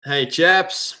Hey,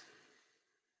 chaps.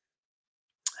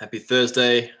 Happy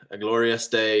Thursday. A glorious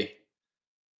day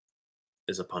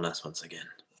is upon us once again.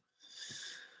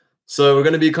 So, we're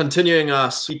going to be continuing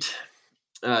our sweet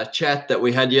chat that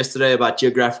we had yesterday about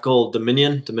geographical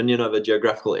dominion of a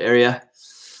geographical area.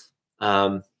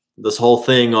 This whole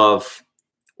thing of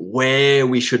where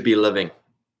we should be living,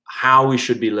 how we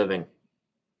should be living.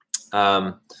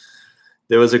 There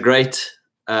was a great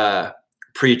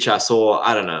preach I saw,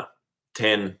 I don't know,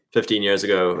 10, 15 years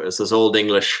ago. It's this old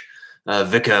English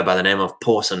vicar by the name of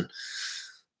Pawson.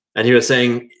 And he was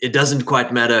saying, it doesn't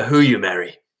quite matter who you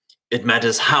marry. It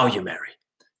matters how you marry.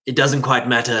 It doesn't quite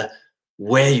matter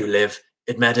where you live.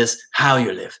 It matters how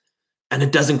you live. And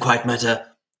it doesn't quite matter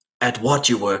at what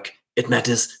you work. It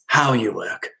matters how you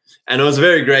work. And it was a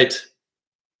very great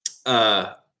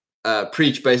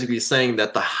preach, basically saying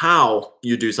that the how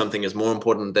you do something is more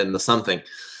important than the something.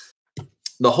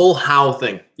 The whole how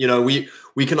thing,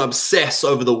 we can obsess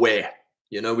over the where.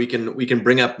 We can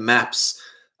bring up maps,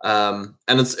 and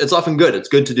it's often good. It's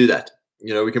good to do that.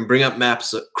 We can bring up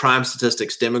maps, crime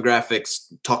statistics,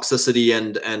 demographics, toxicity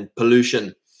and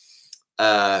pollution,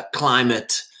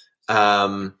 climate,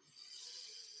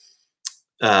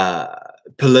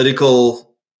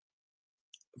 political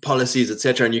policies,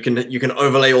 etc. And you can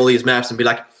overlay all these maps and be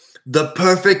like, the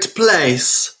perfect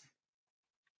place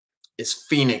is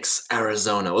Phoenix,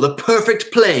 Arizona, or the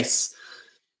perfect place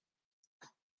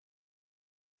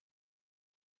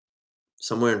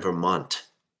somewhere in Vermont.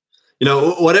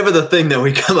 Whatever the thing that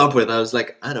we come up with, I was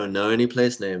like, I don't know any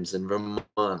place names in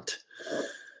Vermont.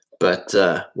 But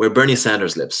where Bernie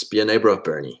Sanders lives, be a neighbor of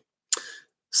Bernie.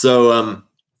 So,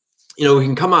 we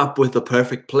can come up with the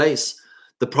perfect place.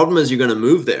 The problem is you're going to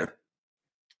move there.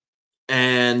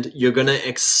 And you're going to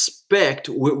expect,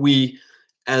 we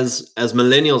as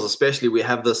millennials especially, we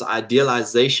have this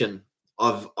idealization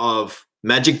of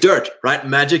magic dirt, right?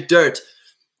 Magic dirt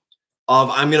of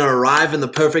I'm going to arrive in the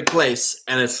perfect place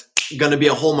and it's going to be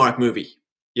a Hallmark movie,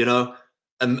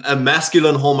 a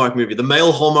masculine Hallmark movie. The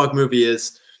male Hallmark movie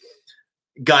is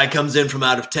guy comes in from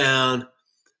out of town,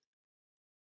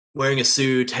 wearing a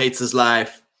suit, hates his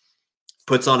life,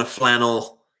 puts on a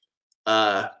flannel.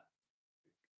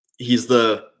 He's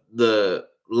the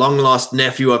long lost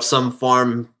nephew of some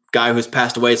farm guy who's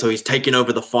passed away, so he's taken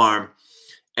over the farm,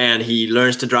 and he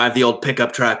learns to drive the old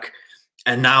pickup truck.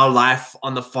 And now life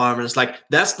on the farm, and it's like,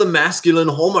 that's the masculine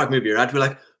Hallmark movie, right? We're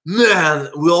like, man,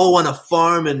 we all want to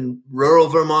farm in rural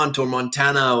Vermont or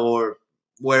Montana or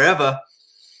wherever,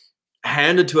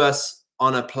 handed to us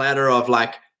on a platter of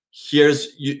like, here's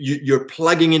you're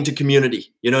plugging into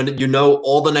community. You know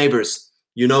all the neighbors,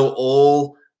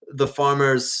 all the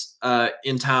farmers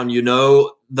in town,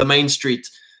 the main street.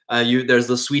 There's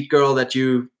the sweet girl that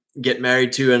you get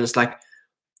married to, and it's like,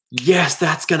 yes,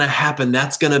 that's going to happen.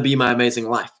 That's going to be my amazing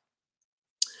life.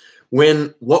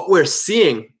 When what we're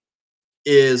seeing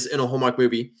is in a Hallmark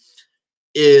movie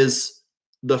is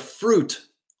the fruit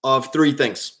of three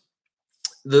things.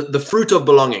 The fruit of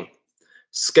belonging,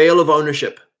 scale of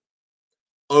ownership,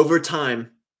 over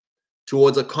time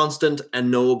towards a constant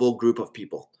and knowable group of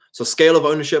people. So scale of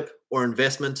ownership or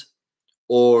investment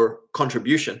or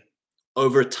contribution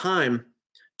over time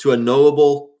to a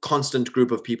knowable, constant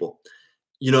group of people.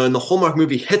 And the Hallmark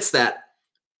movie hits that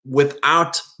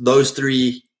without those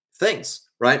three things,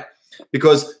 right?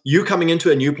 Because you coming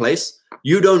into a new place,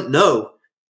 you don't know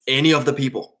any of the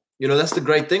people. That's the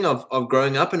great thing of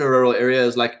growing up in a rural area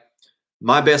is like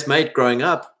my best mate growing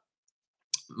up,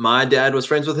 my dad was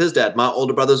friends with his dad. My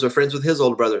older brothers were friends with his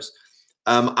older brothers.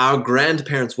 Our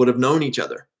grandparents would have known each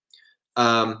other.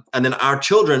 And then our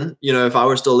children, if I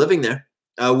were still living there,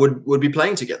 would be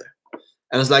playing together.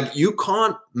 And it's like, you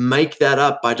can't make that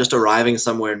up by just arriving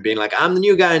somewhere and being like, I'm the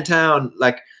new guy in town.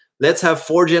 Like, let's have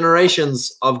 4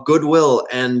 generations of goodwill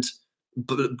and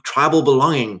tribal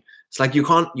belonging. It's like, you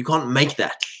can't make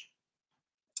that.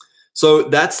 So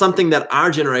that's something that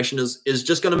our generation is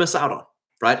just going to miss out on,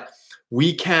 right?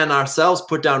 We can ourselves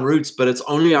put down roots, but it's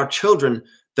only our children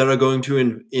that are going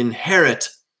to inherit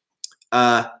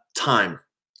time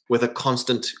with a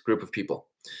constant group of people.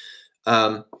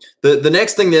 The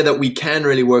next thing there that we can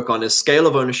really work on is scale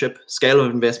of ownership, scale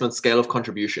of investment, scale of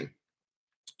contribution.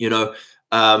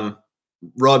 Rob,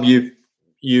 you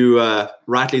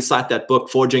rightly cite that book,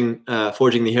 Forging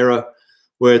the Hero,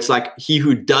 where it's like he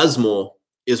who does more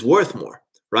is worth more,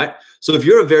 right? So if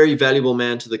you're a very valuable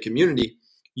man to the community,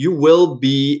 you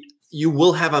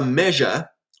will have a measure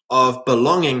of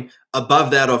belonging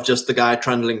above that of just the guy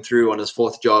trundling through on his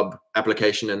 4th job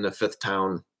application in the 5th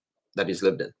town that he's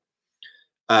lived in.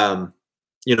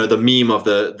 The meme of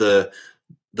the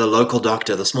the local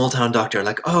doctor, the small town doctor,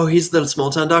 like, oh, he's the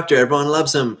small town doctor, everyone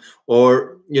loves him.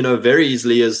 Or, you know, very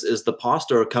easily is the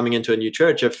pastor coming into a new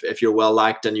church, if you're well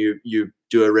liked and you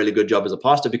do a really good job as a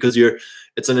pastor, because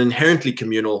it's an inherently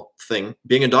communal thing.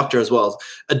 Being a doctor as well.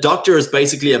 A doctor is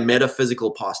basically a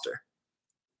metaphysical pastor.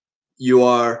 You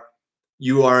are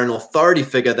an authority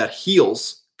figure that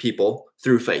heals people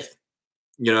through faith.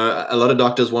 You know, a lot of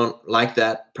doctors won't like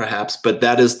that, perhaps, but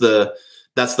that's the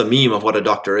meme of what a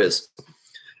doctor is.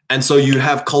 And so you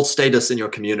have cult status in your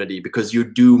community because you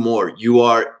do more. You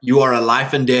are a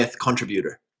life and death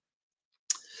contributor.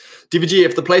 DVG,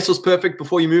 if the place was perfect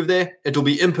before you move there, it will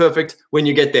be imperfect when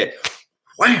you get there.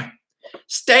 Wham!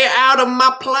 Stay out of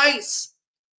my place.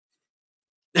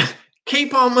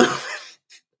 Keep on moving.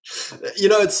 You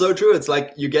know, it's so true. It's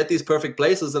like you get these perfect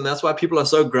places, and that's why people are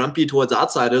so grumpy towards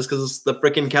outsiders, because it's the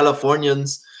freaking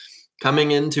Californians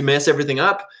coming in to mess everything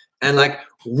up. And like,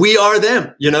 we are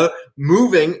them, you know,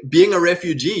 moving, being a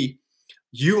refugee,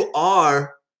 you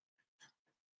are,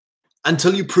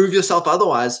 until you prove yourself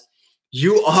otherwise,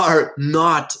 you are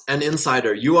not an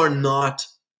insider. You are not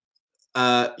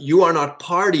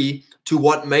party to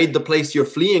what made the place you're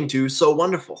fleeing to so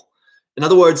wonderful. In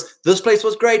other words, this place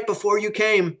was great before you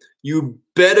came. You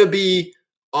better be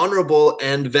honorable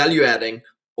and value adding,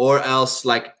 or else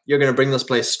like you're going to bring this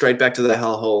place straight back to the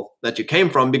hellhole that you came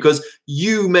from, because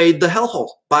you made the hellhole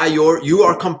by you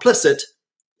are complicit.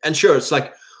 And sure, it's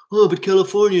like, oh, but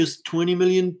California is 20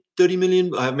 million, 30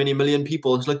 million, how many million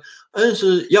people? It's like,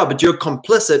 yeah, but you're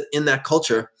complicit in that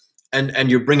culture,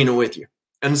 and you're bringing it with you.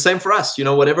 And the same for us, you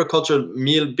know, whatever culture,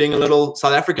 me being a little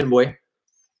South African boy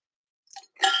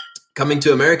coming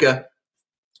to America,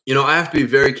 you know, I have to be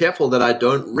very careful that I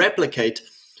don't replicate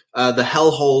the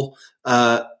hellhole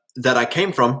that I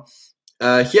came from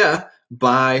here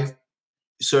by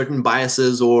certain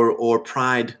biases or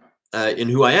pride in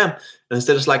who I am. And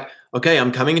instead it's like, okay,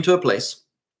 I'm coming into a place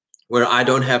where I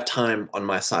don't have time on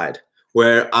my side,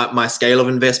 where my scale of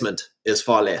investment is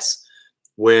far less,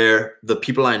 where the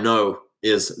people I know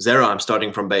is zero. I'm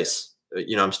starting from base.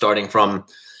 You know, I'm starting from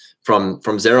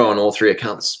zero on all three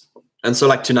accounts. And so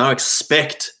like to now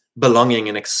expect belonging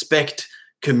and expect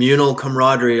communal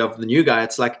camaraderie of the new guy,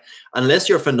 it's like, unless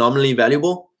you're phenomenally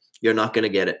valuable, you're not going to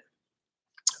get it.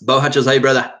 Bo Hutchins, hey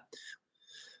brother.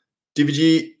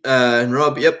 DVG and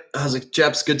Rob, yep, how's it,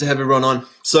 chaps? Good to have everyone on.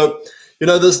 So, you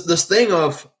know, this thing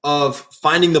of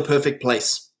finding the perfect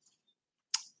place.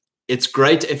 It's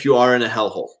great if you are in a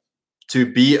hellhole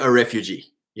to be a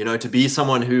refugee, you know, to be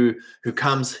someone who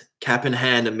comes cap in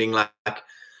hand and being like,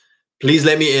 please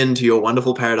let me into your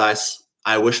wonderful paradise.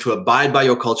 I wish to abide by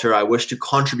your culture. I wish to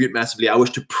contribute massively. I wish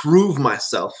to prove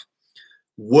myself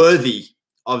worthy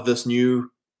of this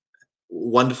new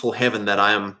wonderful heaven that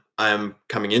I am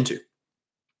coming into.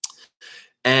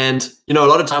 And, you know, a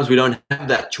lot of times we don't have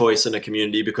that choice in a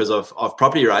community because of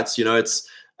property rights. You know,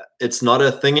 it's not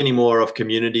a thing anymore of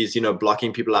communities, you know,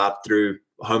 blocking people out through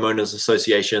homeowners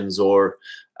associations or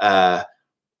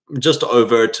just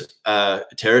overt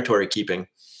territory keeping.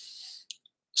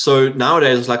 So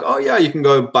nowadays it's like, oh yeah, you can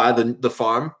go buy the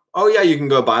farm. Oh yeah, you can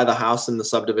go buy the house in the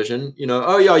subdivision. You know,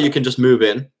 oh yeah, you can just move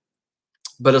in.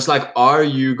 But it's like, are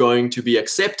you going to be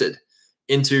accepted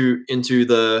into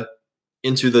the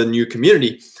new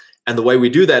community? And the way we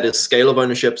do that is scale of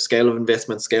ownership, scale of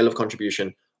investment, scale of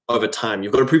contribution over time.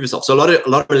 You've got to prove yourself. So a lot of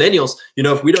millennials, you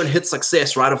know, if we don't hit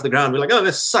success right off the ground, we're like, oh,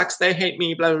 this sucks, they hate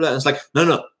me, blah blah blah. And it's like,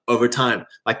 no, over time,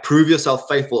 like prove yourself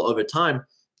faithful over time.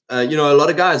 You know, a lot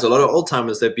of guys, a lot of old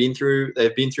timers, they've been through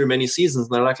many seasons,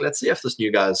 and they're like, let's see if this new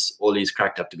guy's all he's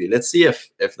cracked up to be. Let's see if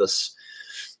this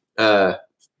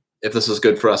is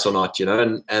good for us or not, you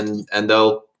know, and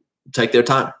they'll take their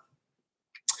time.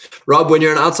 Rob, when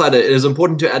you're an outsider, it is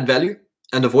important to add value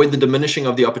and avoid the diminishing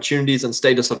of the opportunities and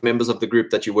status of members of the group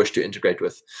that you wish to integrate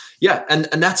with. Yeah, and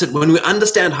that's it. When we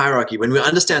understand hierarchy, when we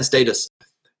understand status,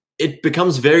 it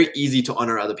becomes very easy to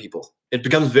honor other people. It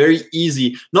becomes very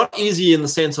easy, not easy in the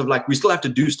sense of like, we still have to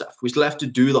do stuff. We still have to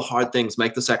do the hard things,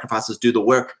 make the sacrifices, do the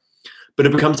work. But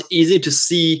it becomes easy to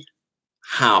see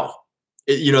how.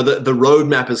 You know, the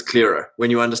roadmap is clearer when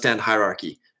you understand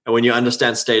hierarchy and when you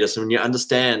understand status and when you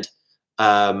understand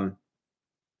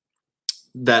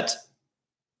that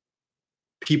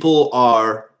people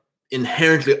are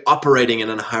inherently operating in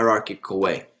a hierarchical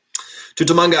way.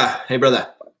 Tutamanga, hey brother.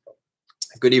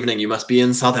 Good evening. You must be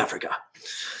in South Africa.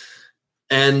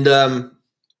 And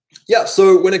yeah,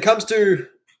 so when it comes to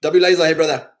W Laser, hey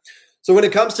brother. So when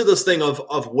it comes to this thing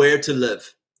of where to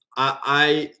live,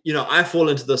 I fall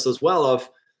into this as well of,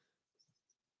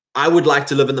 I would like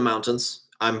to live in the mountains.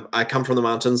 I come from the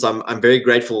mountains. I'm very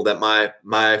grateful that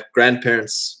my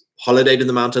grandparents' holidayed in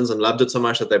the mountains and loved it so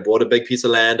much that they bought a big piece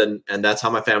of land, and that's how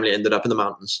my family ended up in the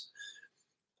mountains.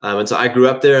 And so I grew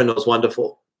up there, and it was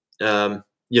wonderful.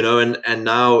 You know, and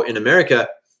now in America,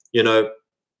 you know,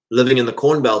 living in the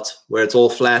Corn Belt where it's all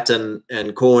flat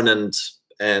and corn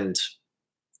and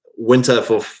winter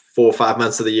for 4 or 5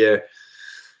 months of the year,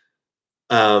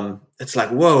 it's like,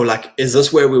 whoa, like, is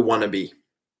this where we want to be?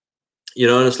 You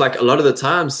know, and it's like a lot of the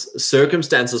times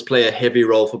circumstances play a heavy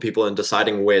role for people in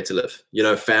deciding where to live. You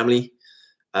know, family,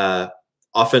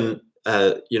 often,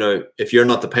 you know, if you're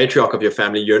not the patriarch of your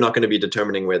family, you're not going to be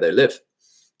determining where they live.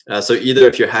 So either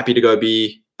if you're happy to go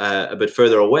be a bit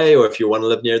further away, or if you want to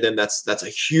live near them, that's a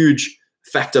huge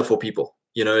factor for people.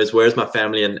 You know, is where's my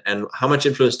family, and how much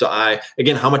influence do I,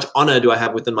 again, how much honor do I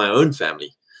have within my own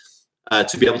family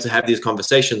to be able to have these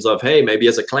conversations of, hey, maybe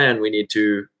as a clan we need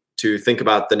to think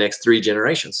about the next 3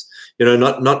 generations. You know,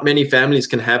 not many families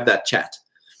can have that chat,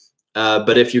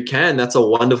 but if you can, that's a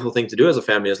wonderful thing to do as a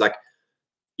family. Is like,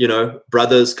 you know,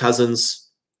 brothers, cousins,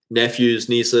 nephews,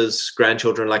 nieces,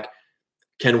 grandchildren, like,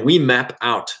 can we map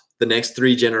out the next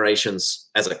 3 generations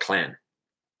as a clan?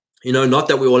 You know, not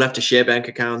that we all have to share bank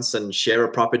accounts and share a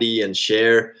property and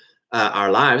share our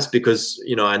lives, because,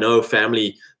 you know, I know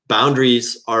family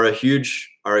boundaries are a huge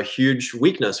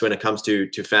weakness when it comes to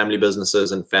family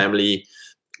businesses and family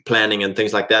planning and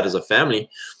things like that as a family.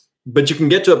 But you can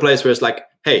get to a place where it's like,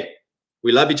 hey,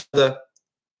 we love each other.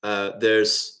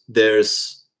 There's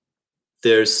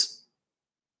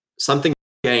something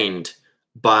gained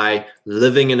by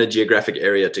living in a geographic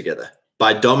area together,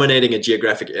 by dominating a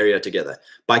geographic area together,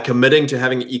 by committing to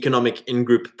having economic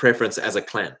in-group preference as a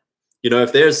clan. You know,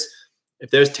 if there's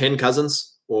 10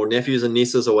 cousins or nephews and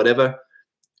nieces or whatever,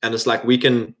 and it's like we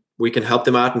can help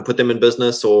them out and put them in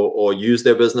business or use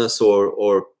their business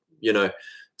or you know,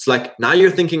 it's like now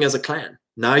you're thinking as a clan.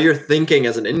 Now you're thinking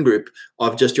as an in-group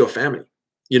of just your family.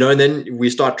 You know, and then we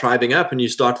start tribing up and you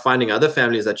start finding other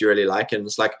families that you really like, and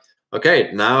it's like,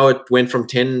 okay, now it went from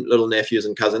 10 little nephews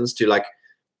and cousins to like,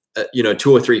 you know,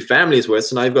 2 or 3 families worth.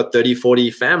 So now you've got 30,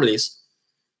 40 families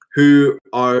who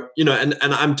are, you know, and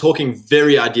I'm talking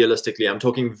very idealistically. I'm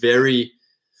talking very,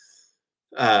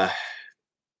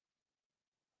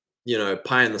 you know,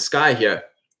 pie in the sky here.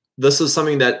 This is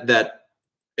something that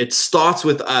it starts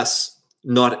with us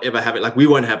not ever having, like, we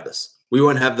won't have this. We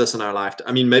won't have this in our lifetime.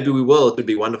 I mean, maybe we will. It would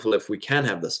be wonderful if we can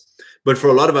have this. But for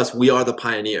a lot of us, we are the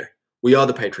pioneer. We are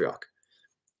the patriarch.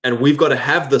 And we've got to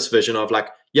have this vision of like,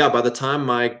 yeah, by the time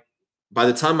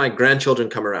my grandchildren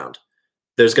come around,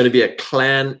 there's going to be a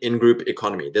clan in-group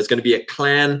economy. There's going to be a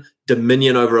clan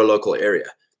dominion over a local area.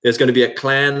 There's going to be a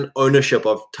clan ownership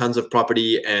of tons of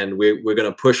property, and we're going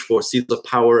to push for seats of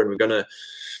power, and we're going to,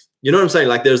 you know what I'm saying?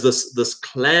 Like, there's this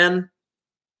clan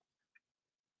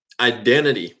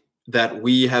identity that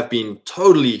we have been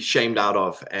totally shamed out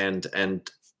of and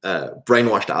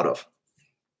brainwashed out of.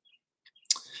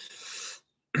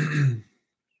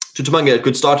 Chutamanga, it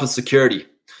could start with security.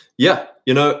 Yeah,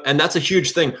 you know, and that's a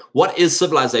huge thing. What is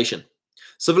civilization?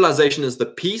 Civilization is the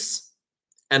peace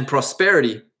and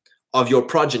prosperity of your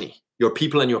progeny, your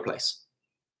people and your place.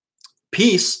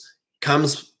 Peace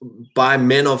comes by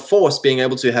men of force being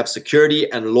able to have security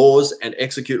and laws and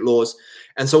execute laws.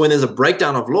 And so when there's a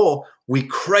breakdown of law, we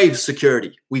crave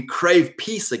security. We crave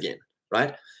peace again,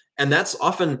 right? And that's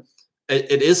often,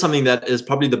 it is something that is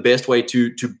probably the best way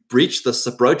to broach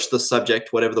the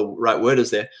subject, whatever the right word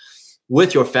is there,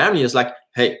 with your family, is like,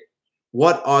 hey,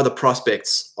 what are the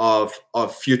prospects of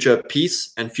future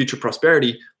peace and future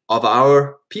prosperity of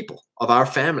our people, of our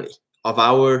family, of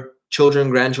our children,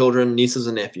 grandchildren, nieces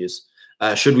and nephews?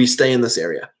 Should we stay in this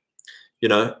area? You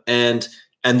know, and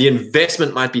the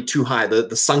investment might be too high,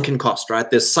 the sunken cost, right?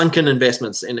 There's sunken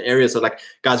investments in areas that, like,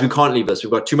 guys, we can't leave this.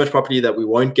 We've got too much property that we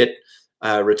won't get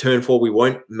return for. We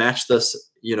won't match this,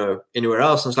 you know, anywhere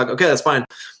else. And it's like, okay, that's fine.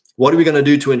 What are we going to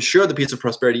do to ensure the peace of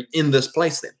prosperity in this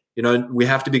place then? You know, we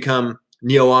have to become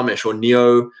neo-Amish or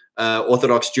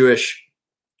neo-Orthodox Jewish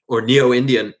or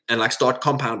neo-Indian and like start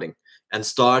compounding and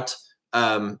start,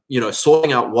 you know,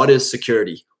 sorting out what is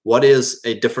security, what is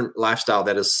a different lifestyle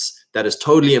that is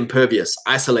totally impervious,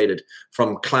 isolated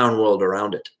from clown world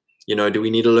around it. You know, do we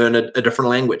need to learn a different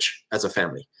language as a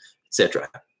family, etc.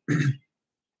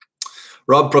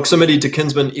 Rob, proximity to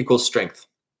kinsmen equals strength.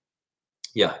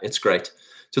 Yeah, it's great.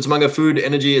 So it's among food,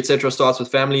 energy, etc. starts with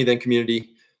family, then community,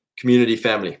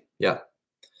 family. Yeah.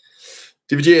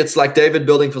 DVG, it's like David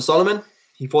building for Solomon.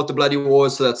 He fought the bloody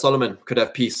wars so that Solomon could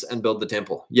have peace and build the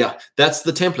temple. Yeah, that's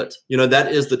the template. You know,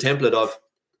 that is the template of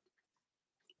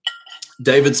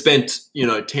David spent, you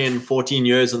know, 10, 14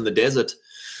 years in the desert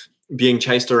being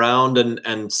chased around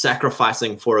and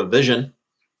sacrificing for a vision.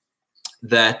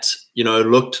 that, you know,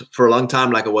 looked for a long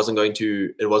time like it wasn't going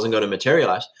to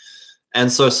materialize.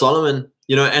 And so Solomon,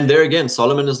 you know, and there again,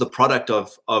 Solomon is the product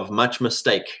of much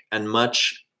mistake and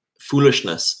much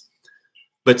foolishness,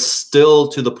 but still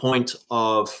to the point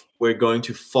of we're going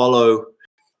to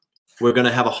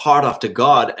have a heart after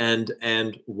God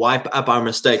and wipe up our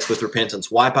mistakes with repentance,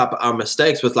 wipe up our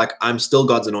mistakes with like, I'm still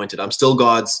God's anointed. I'm still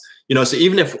God's, you know, so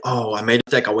even if, oh, I made a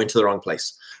mistake, I went to the wrong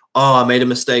place. Oh, I made a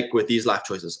mistake with these life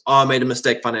choices. Oh, I made a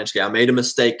mistake financially. I made a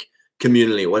mistake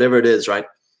communally, whatever it is, right?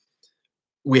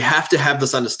 We have to have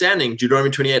this understanding,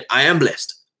 Deuteronomy 28, I am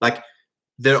blessed. Like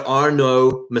there are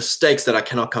no mistakes that I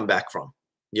cannot come back from.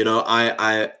 You know,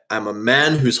 I'm a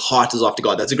man whose heart is after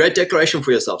God. That's a great declaration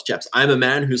for yourselves, chaps. I'm a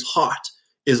man whose heart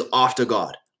is after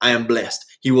God. I am blessed.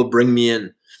 He will bring me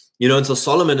in. You know, and so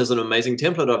Solomon is an amazing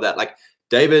template of that. Like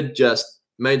David just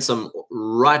made some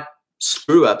right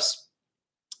screw ups.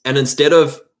 And instead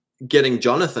of getting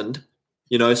Jonathaned,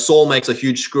 you know, Saul makes a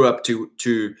huge screw up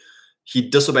he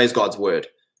disobeys God's word.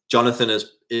 Jonathan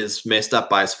is messed up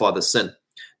by his father's sin.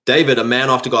 David, a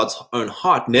man after God's own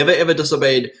heart, never ever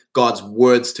disobeyed God's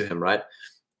words to him, right?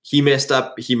 He messed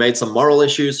up. He made some moral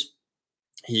issues.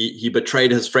 He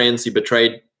betrayed his friends. He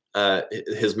betrayed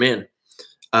his men.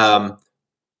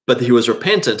 But he was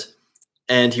repentant,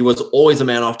 and he was always a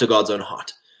man after God's own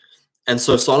heart. And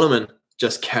so Solomon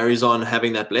just carries on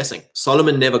having that blessing.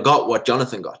 Solomon never got what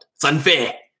Jonathan got. It's unfair.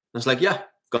 And it's like, yeah,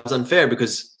 God's unfair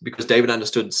because David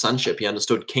understood sonship. He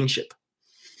understood kingship.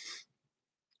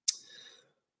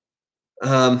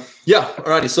 Yeah,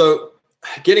 alrighty. So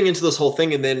getting into this whole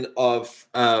thing and then of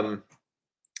the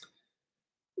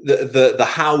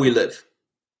how we live.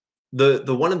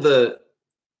 The one of the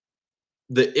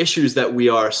issues that we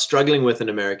are struggling with in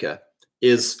America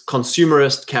is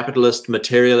consumerist, capitalist,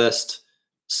 materialist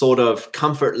sort of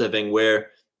comfort living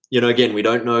where, you know, again, we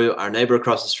don't know our neighbor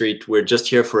across the street. We're just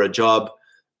here for a job.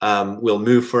 We'll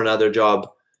move for another job.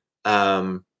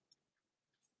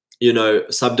 You know,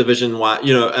 subdivision,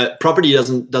 you know, property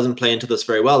doesn't play into this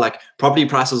very well. Like property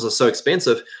prices are so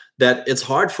expensive that it's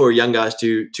hard for young guys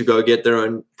to go get their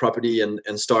own property and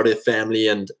start a family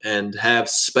and have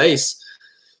space.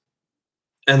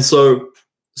 And so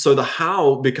the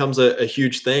how becomes a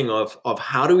huge thing of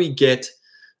how do we get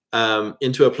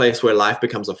into a place where life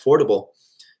becomes affordable.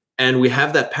 And we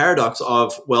have that paradox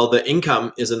of, well, the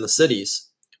income is in the cities,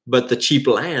 but the cheap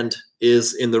land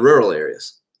is in the rural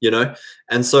areas, you know?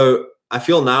 And so I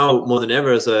feel now more than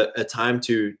ever is a time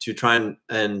to try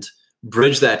and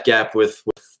bridge that gap with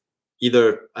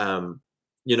either,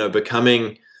 you know,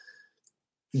 dropping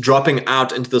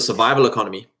out into the survival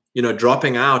economy, you know,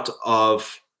 dropping out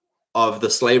of the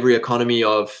slavery economy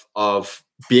of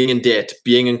being in debt,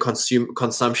 being in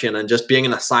consumption, and just being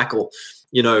in a cycle.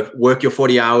 You know, work your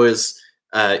 40 hours,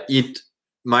 eat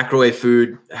microwave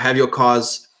food, have your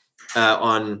cars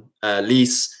on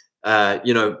lease,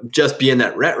 you know, just be in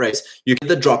that rat race. You get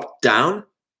the drop down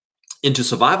into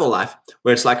survival life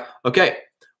where it's like, okay,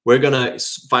 we're going to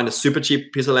find a super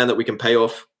cheap piece of land that we can pay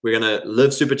off. We're going to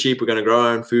live super cheap. We're going to grow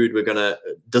our own food. We're going to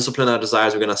discipline our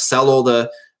desires. We're going to sell all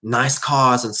the nice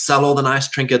cars and sell all the nice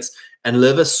trinkets and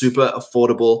live a super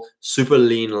affordable, super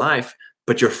lean life,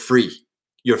 but you're free.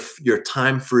 You're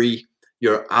time free.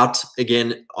 You're out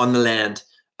again on the land.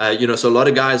 You know, so a lot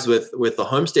of guys with the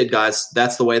homestead guys,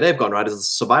 that's the way they've gone, right? Is the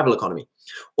survival economy.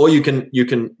 Or you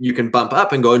can bump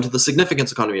up and go into the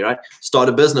significance economy, right? Start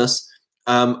a business,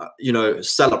 you know,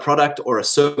 sell a product or a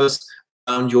service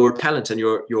around your talent and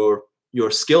your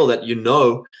skill that you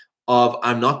know of.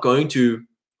 I'm not going to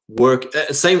work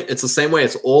it's the same way.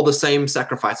 It's all the same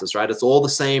sacrifices, right? It's all the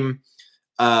same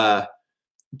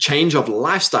change of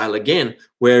lifestyle again,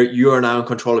 where you are now in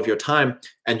control of your time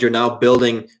and you're now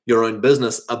building your own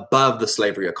business above the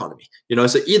slavery economy. You know,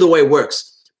 so either way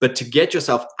works. But to get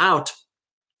yourself out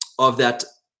of that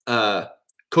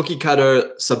cookie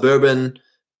cutter suburban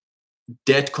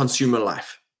debt consumer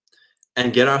life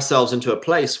and get ourselves into a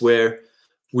place where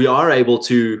we are able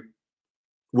to,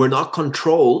 we're not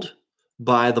controlled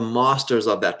by the masters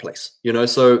of that place. You know,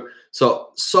 so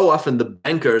often the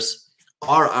bankers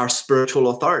are our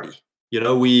spiritual authority. You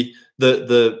know,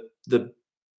 the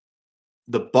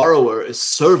borrower is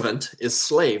servant, is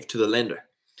slave to the lender.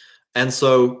 And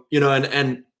so, you know,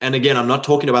 and again, I'm not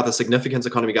talking about the significance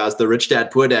economy guys, the rich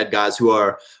dad, poor dad guys who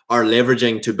are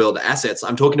leveraging to build assets.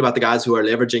 I'm talking about the guys who are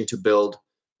leveraging to build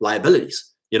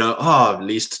liabilities. You know, oh, I've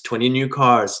leased 20 new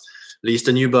cars, leased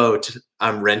a new boat,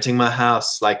 I'm renting my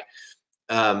house. Like,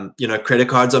 you know, credit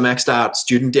cards are maxed out,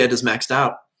 student debt is maxed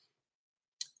out.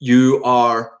 You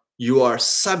are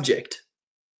subject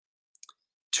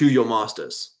to your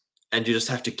masters, and you just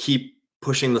have to keep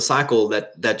pushing the cycle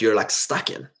that you're like stuck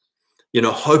in, you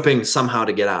know, hoping somehow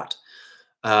to get out.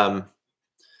 And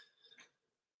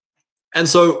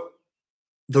so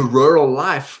the rural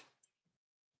life,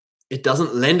 it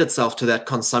doesn't lend itself to that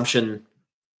consumption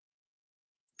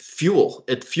fuel.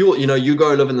 You know, you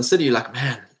go live in the city, you're like,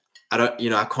 man,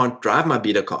 I can't drive my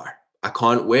beater car. I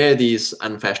can't wear these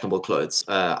unfashionable clothes.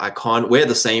 I can't wear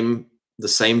the same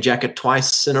jacket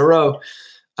twice in a row.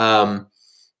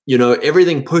 You know,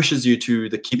 everything pushes you to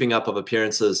the keeping up of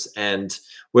appearances. And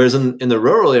whereas in the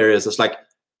rural areas, it's like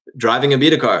driving a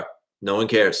beater car, no one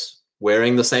cares.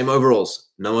 Wearing the same overalls,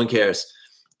 no one cares.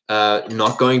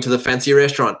 Not going to the fancy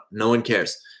restaurant, no one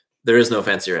cares. There is no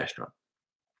fancy restaurant.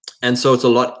 And so it's a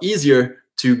lot easier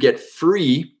to get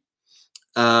free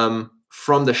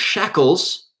from the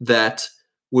shackles that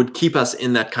would keep us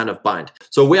in that kind of bind.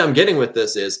 So where I'm getting with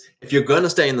this is, if you're going to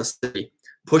stay in the city,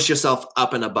 push yourself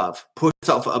up and above. Push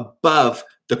yourself above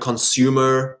the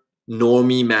consumer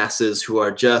normie masses who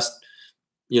are just,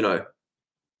 you know,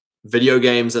 video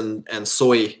games and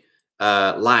soy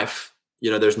life.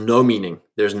 You know, there's no meaning.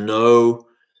 There's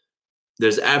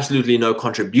absolutely no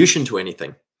contribution to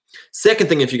anything. Second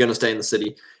thing, if you're going to stay in the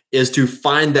city, is to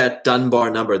find that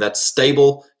Dunbar number, that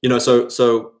stable, you know,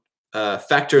 so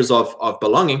factors of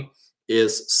belonging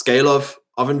is scale of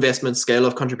investment, scale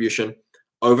of contribution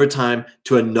over time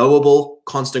to a knowable,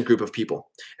 constant group of people.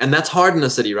 And that's hard in a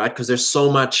city, right? Because there's so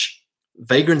much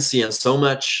vagrancy and so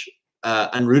much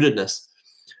unrootedness.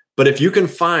 But if you can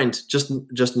find,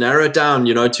 just narrow it down,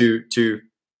 you know, to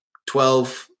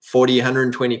 12, 40,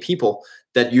 120 people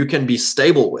that you can be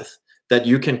stable with, that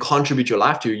you can contribute your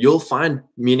life to, you'll find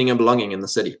meaning and belonging in the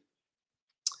city.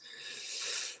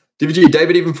 DVG,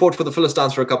 David even fought for the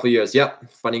Philistines for a couple of years. Yep,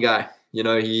 funny guy. You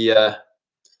know, he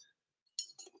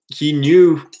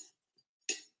knew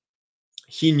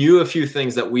a few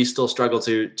things that we still struggle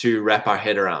to wrap our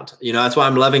head around. You know, that's why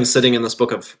I'm loving sitting in this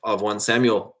book of 1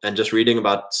 Samuel and just reading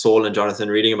about Saul and Jonathan,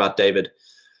 reading about David.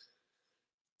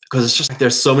 Because it's just like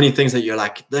there's so many things that you're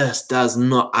like,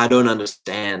 I don't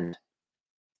understand.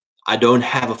 I don't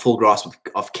have a full grasp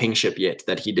of kingship yet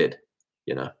that he did,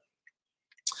 you know.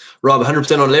 Rob,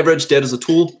 100% on leverage. Debt is a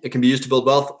tool. It can be used to build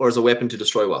wealth or as a weapon to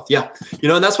destroy wealth. Yeah. You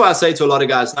know, and that's why I say to a lot of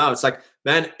guys now, it's like,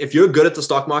 man, if you're good at the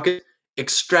stock market,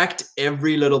 extract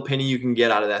every little penny you can get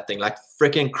out of that thing. Like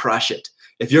freaking crush it.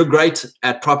 If you're great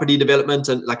at property development,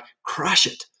 and like crush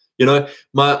it. You know,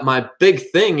 my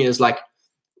big thing is like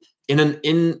in a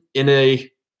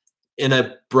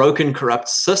broken, corrupt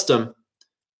system,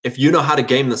 if you know how to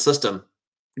game the system,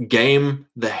 game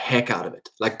the heck out of it.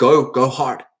 Like go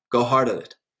hard at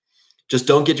it. Just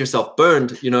don't get yourself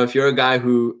burned. You know, if you're a guy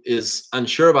who is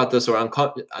unsure about this or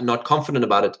not confident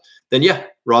about it, then yeah,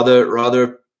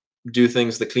 rather do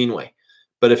things the clean way.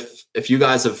 But if you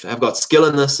guys have got skill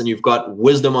in this and you've got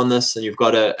wisdom on this and you've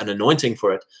got an anointing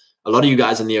for it, a lot of you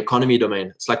guys in the economy domain,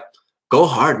 it's like, go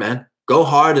hard, man. Go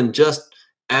hard and just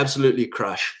absolutely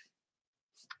crush.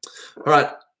 All right.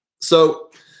 So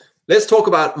let's talk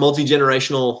about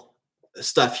multi-generational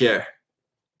stuff here.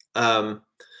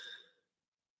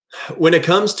 When it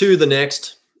comes to the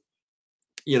next,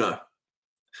 you know,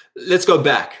 let's go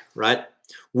back, right?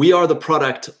 We are the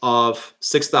product of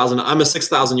 6,000. I'm a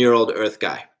 6,000-year-old Earth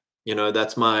guy. You know,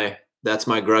 that's my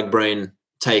grug brain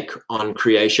take on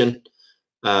creation.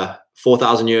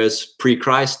 4,000 years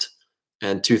pre-Christ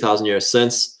and 2,000 years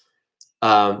since.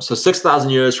 So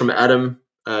 6,000 years from Adam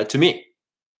to me.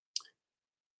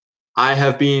 I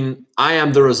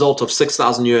am the result of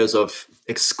 6,000 years of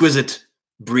exquisite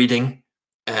breeding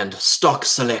and stock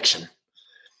selection.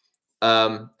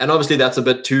 And obviously that's a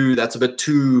bit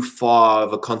too far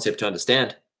of a concept to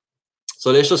understand.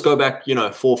 So let's just go back, you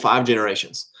know, 4 or 5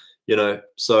 generations, you know.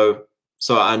 So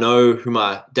I know who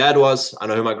my dad was. I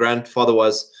know who my grandfather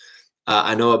was.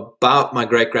 I know about my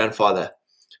great-grandfather.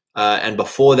 And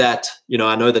before that, you know,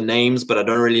 I know the names, but I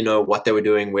don't really know what they were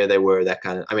doing, where they were, that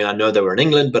kind of, I mean, I know they were in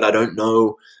England, but I don't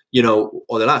know, you know,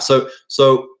 all their life. So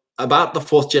about the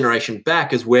 4th generation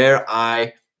back is where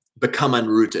I become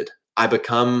unrooted. I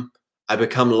become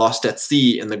lost at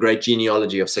sea in the great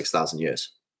genealogy of 6,000 years.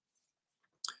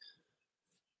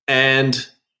 And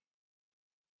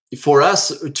for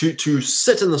us to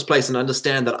sit in this place and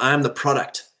understand that I'm the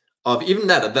product of even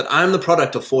that I'm the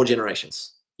product of 4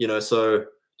 generations, you know, so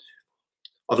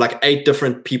of like 8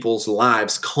 different people's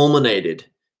lives culminated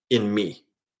in me.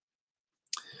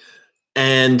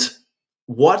 And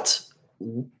what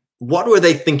were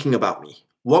they thinking about me?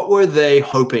 What were they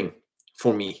hoping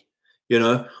for me? You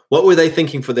know, what were they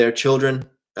thinking for their children,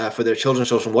 for their children's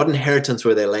children? What inheritance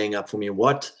were they laying up for me?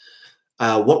 What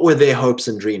were their hopes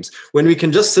and dreams? When we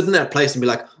can just sit in that place and be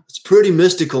like, it's pretty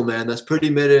mystical, man. That's pretty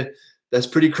meta. That's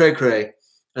pretty cray-cray.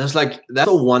 And it's like, that's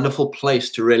a wonderful place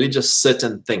to really just sit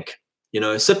and think,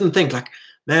 sit and think like,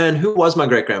 man, who was my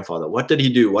great-grandfather? What did he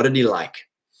do? What did he like?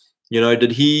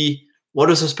 What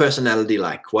was his personality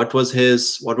like? What were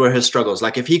his struggles?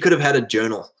 Like if he could have had a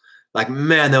journal, like,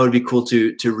 man, that would be cool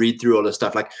to read through all this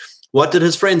stuff. Like, what did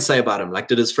his friends say about him? Like,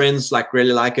 did his friends like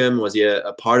really like him? Was he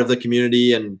a part of the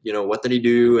community? And, what did he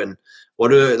do? And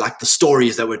what are like the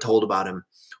stories that were told about him?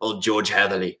 Old George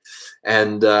Hatherley.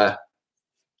 And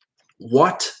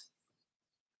what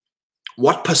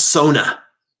persona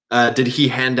did he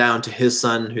hand down to his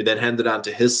son, who then handed down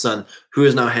to his son, who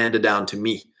is now handed down to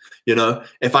me?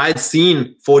 If I had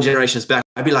seen 4 generations back,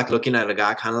 I'd be like looking at a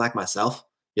guy kind of like myself.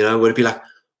 Would it be like,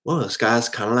 whoa, this guy's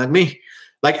kind of like me?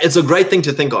 Like, it's a great thing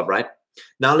to think of, right?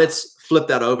 Now let's flip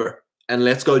that over and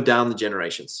let's go down the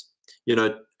generations,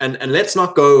 and let's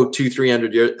not go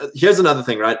 200-300 years. Here's another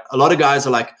thing, right? A lot of guys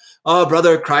are like, oh,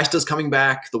 brother, Christ is coming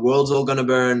back. The world's all going to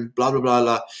burn, blah, blah, blah,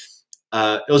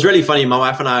 blah. It was really funny. My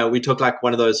wife and I, we took like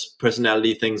one of those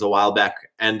personality things a while back,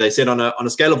 and they said on a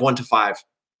scale of 1 to 5,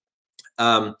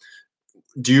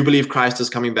 do you believe Christ is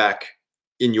coming back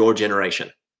in your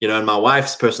generation? And my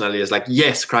wife's personality is like,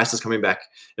 yes, Christ is coming back.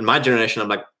 In my generation, I'm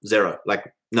like 0.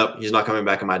 Like, no, he's not coming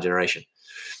back in my generation.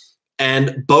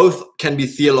 And both can be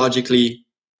theologically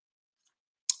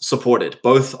supported.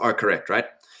 Both are correct, right?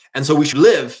 And so we should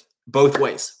live both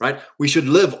ways, right? We should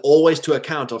live always to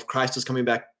account of Christ is coming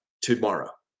back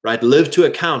tomorrow, right? Live to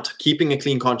account, keeping a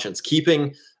clean conscience,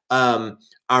 keeping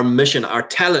our mission, our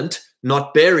talent,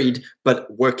 not buried, but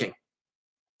working.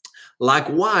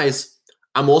 Likewise,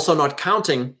 I'm also not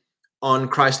counting on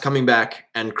Christ coming back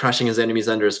and crushing his enemies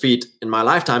under his feet in my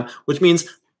lifetime, which means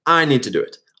I need to do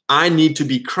it. I need to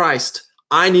be Christ.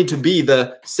 I need to be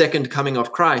the second coming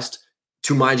of Christ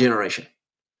to my generation.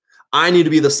 I need to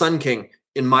be the Sun King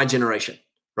in my generation,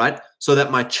 right? So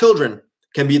that my children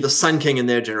can be the Sun King in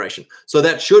their generation. So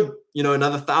that should,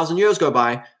 another 1,000 years go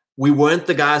by, we weren't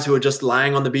the guys who were just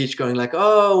lying on the beach going like,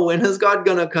 oh, when is God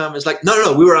going to come? It's like,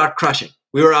 no, we were out crushing.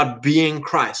 We were out being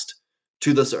Christ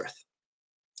to this earth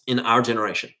in our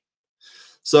generation.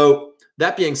 So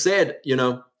that being said,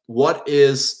 what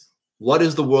is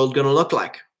the world going to look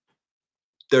like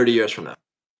 30 years from now?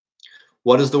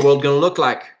 What is the world going to look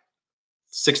like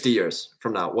 60 years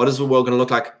from now? What is the world going to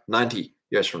look like 90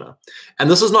 years from now? And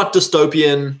this is not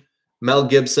dystopian Mel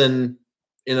Gibson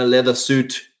in a leather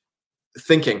suit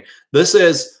thinking. This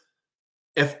is,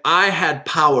 if I had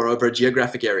power over a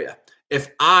geographic area,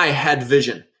 if I had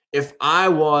vision, if I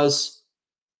was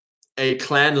a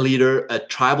clan leader, a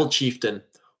tribal chieftain,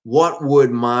 what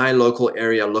would my local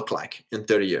area look like in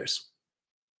 30 years?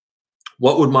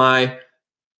 What would my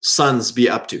sons be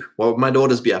up to? What would my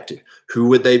daughters be up to? Who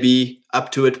would they be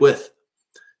up to it with?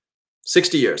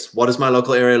 60 years, what does my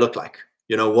local area look like?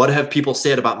 What have people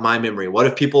said about my memory? What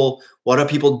are people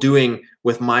doing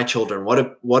with my children?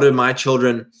 What are my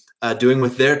children doing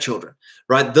with their children?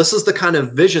 Right? This is the kind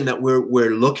of vision that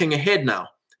we're looking ahead now.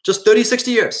 Just 30,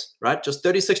 60 years, right? Just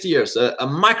 30, 60 years, a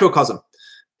microcosm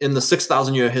in the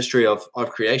 6,000 year history of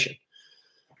creation.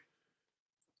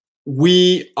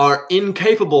 We are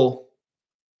incapable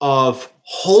of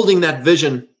holding that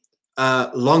vision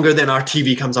longer than our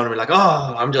TV comes on and we're like,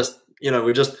 oh, I'm just,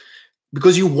 we're just,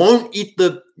 because you won't eat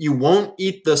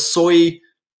the soy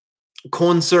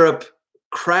corn syrup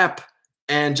crap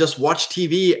and just watch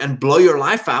TV and blow your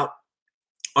life out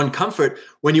on comfort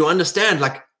when you understand,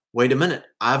 like, wait a minute,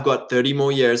 I've got 30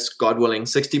 more years, God willing,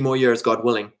 60 more years, God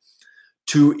willing,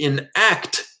 to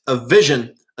enact a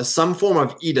vision, some form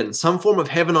of Eden, some form of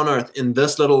heaven on earth in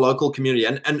this little local community.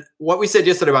 And what we said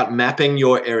yesterday about mapping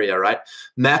your area, right?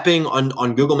 Mapping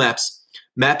on Google Maps,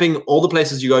 mapping all the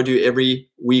places you go to every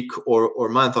week or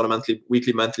month on a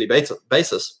weekly, monthly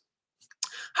basis.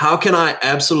 How can I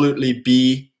absolutely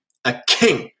be a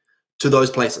king to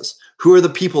those places? Who are the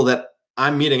people that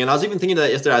I'm meeting? And I was even thinking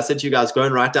that yesterday. I said to you guys, go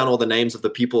and write down all the names of the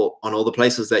people on all the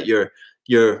places that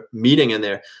you're meeting in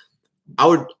there. I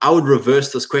would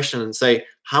reverse this question and say,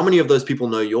 how many of those people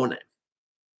know your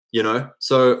name?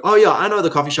 So, oh yeah, I know the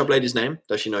coffee shop lady's name.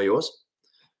 Does she know yours?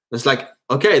 And it's like,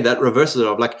 okay, that reverses it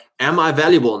of like, am I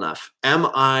valuable enough? Am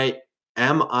I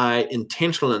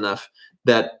intentional enough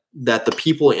that the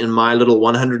people in my little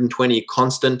 120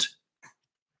 constant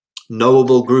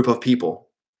knowable group of people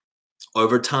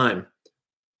over time,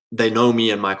 they know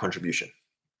me and my contribution?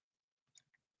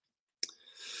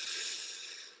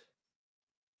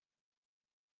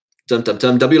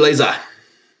 W Laser.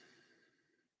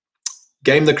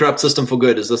 Game the corrupt system for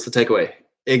good. Is this the takeaway?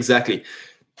 Exactly.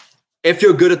 If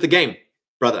you're good at the game,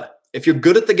 brother, if you're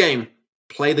good at the game,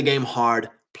 play the game hard,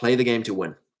 play the game to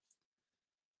win.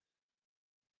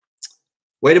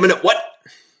 Wait a minute. What?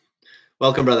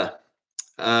 Welcome, brother.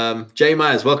 Jay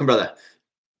Myers, welcome, brother.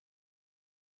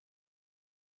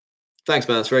 Thanks,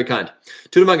 man. That's very kind.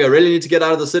 Tutumango, really need to get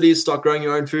out of the cities, start growing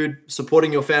your own food,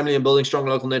 supporting your family, and building strong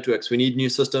local networks. We need new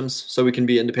systems so we can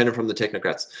be independent from the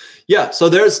technocrats. Yeah, so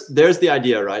there's the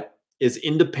idea, right? Is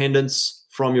independence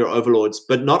from your overlords,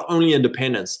 but not only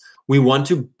independence. We want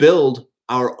to build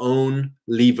our own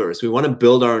levers. We want to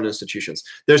build our own institutions.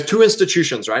 There's two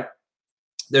institutions, right?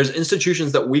 There's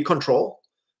institutions that we control.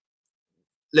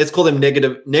 Let's call them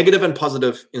negative and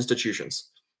positive institutions.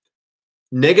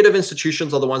 Negative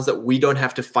institutions are the ones that we don't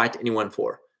have to fight anyone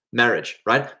for. Marriage,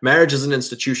 right? Marriage is an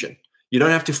institution. You don't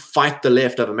have to fight the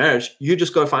left of a marriage. You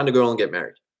just go find a girl and get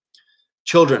married.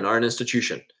 Children are an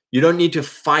institution. You don't need to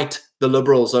fight the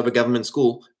liberals over government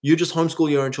school. You just homeschool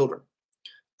your own children.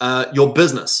 Your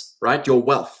business, right? Your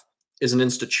wealth is an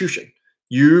institution.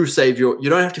 You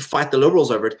don't have to fight the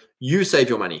liberals over it. You save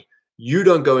your money. You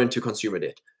don't go into consumer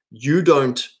debt. You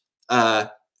don't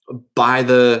buy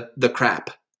the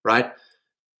crap, right?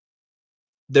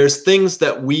 There's things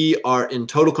that we are in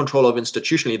total control of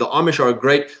institutionally. The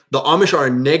Amish are a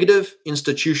negative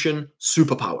institution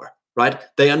superpower, right?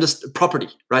 They understand property,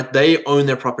 right? They own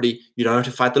their property. You don't have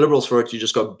to fight the liberals for it. You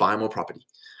just go buy more property.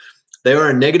 They are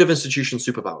a negative institution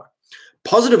superpower.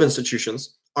 Positive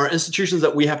institutions are institutions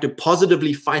that we have to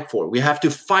positively fight for. We have to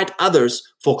fight others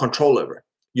for control over.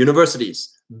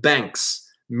 Universities, banks,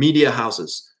 media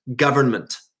houses,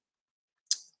 government.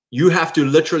 You have to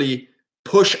literally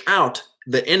push out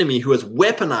the enemy who has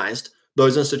weaponized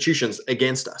those institutions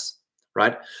against us,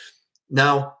 right?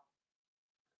 Now,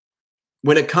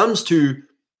 when it comes to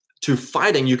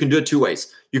fighting, you can do it two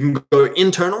ways. You can go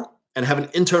internal and have an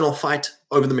internal fight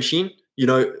over the machine.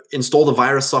 Install the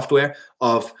virus software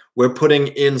of we're putting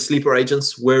in sleeper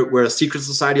agents. We're a secret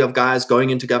society of guys going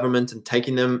into government and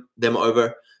taking them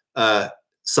over,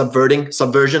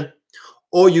 subversion.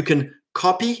 Or you can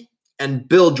copy and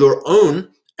build your own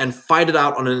and fight it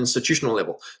out on an institutional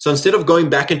level. So instead of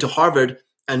going back into Harvard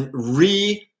and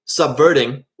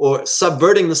subverting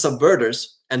the subverters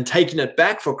and taking it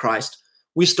back for Christ,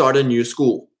 we start a new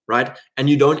school, right? And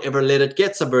you don't ever let it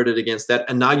get subverted against that.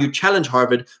 And now you challenge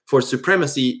Harvard for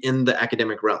supremacy in the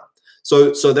academic realm.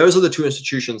 So those are the two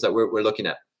institutions that we're looking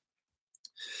at.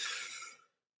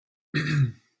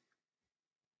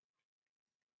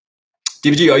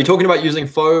 DVG, are you talking about using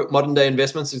faux modern day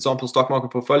investments, example stock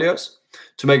market portfolios,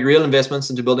 to make real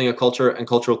investments into building a culture and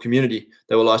cultural community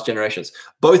that will last generations?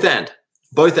 Both and.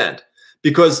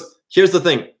 Because here's the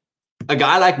thing, a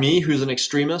guy like me who's an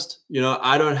extremist,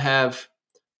 I don't have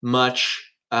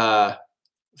much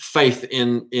faith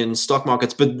in stock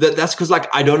markets, but that's because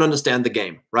I don't understand the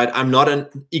game, right?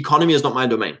 Economy is not my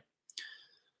domain.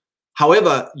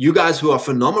 However, you guys who are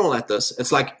phenomenal at this,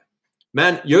 it's like,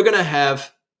 man, you're going to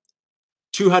have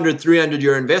 200, 300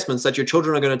 year investments that your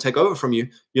children are going to take over from you,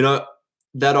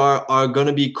 that are going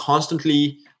to be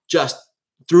constantly just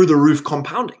through the roof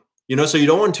compounding, so you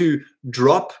don't want to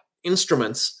drop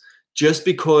instruments just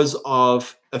because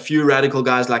of a few radical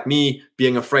guys like me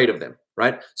being afraid of them,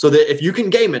 right? So that if you can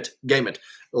game it.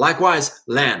 Likewise,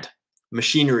 land,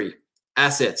 machinery,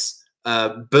 assets,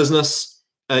 business,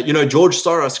 George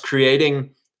Soros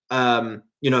creating,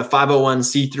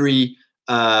 501c3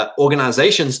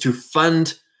 organizations to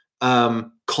fund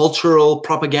cultural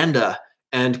propaganda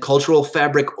and cultural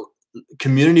fabric,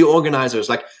 community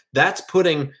organizers. That's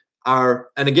putting and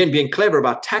again, being clever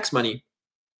about tax money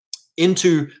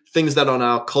into things that are on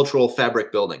our cultural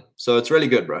fabric building. So it's really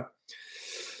good, bro.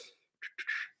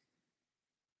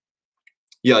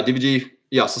 Yeah, DVG.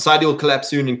 Yeah, society will collapse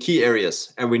soon in key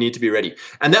areas, and we need to be ready.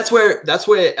 And that's where,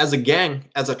 as a gang,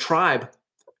 as a tribe,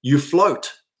 you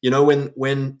float.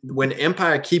 When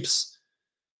empire keeps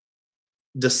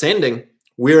descending,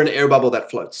 we're an air bubble that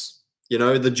floats.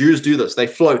 The Jews do this. They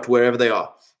float wherever they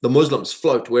are. The Muslims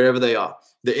float wherever they are.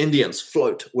 The Indians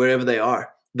float wherever they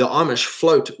are. The Amish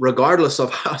float regardless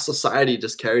of how society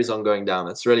just carries on going down.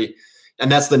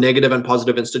 And that's the negative and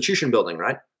positive institution building,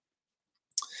 right?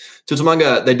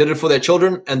 Tutamanga, they did it for their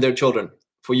children and their children.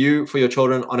 For you, for your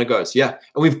children, on it goes. Yeah.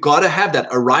 And we've got to have that.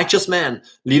 A righteous man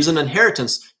leaves an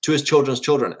inheritance to his children's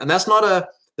children. And that's not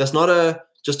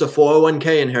just a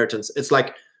 401k inheritance. It's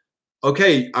like,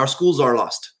 okay, our schools are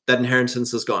lost. That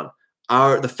inheritance is gone.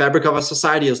 The fabric of our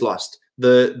society is lost.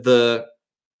 The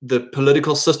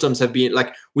political systems have been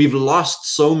we've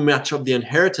lost so much of the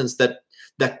inheritance that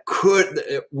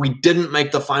we didn't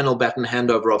make the final baton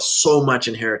handover of so much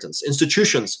inheritance.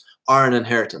 Institutions are an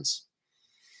inheritance.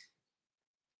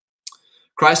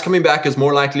 Christ coming back is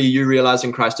more likely you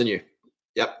realizing Christ in you.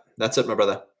 Yep, that's it, my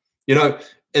brother.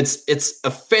 It's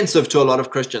offensive to a lot of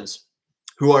Christians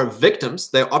who are victims.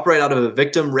 They operate out of a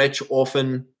victim, wretch,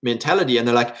 orphan mentality, and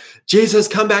they're like, Jesus,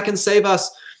 come back and save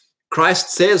us. Christ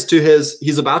says to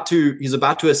he's about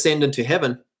to ascend into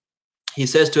heaven. He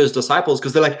says to his disciples,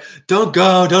 because they're like, don't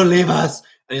go, don't leave us.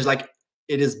 And he's like,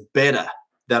 it is better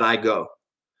that I go,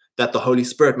 that the Holy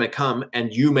Spirit may come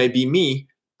and you may be me.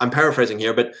 I'm paraphrasing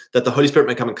here, but that the Holy Spirit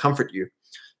may come and comfort you,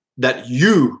 that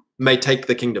you may take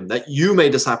the kingdom, that you may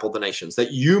disciple the nations,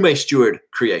 that you may steward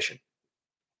creation.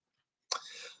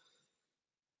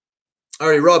 All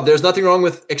right, Rob, there's nothing wrong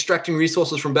with extracting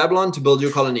resources from Babylon to build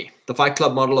your colony. The Fight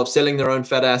Club model of selling their own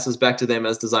fat asses back to them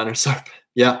as designer soap.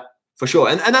 Yeah, for sure.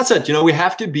 And that's it. You know, we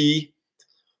have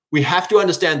to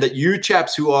understand that you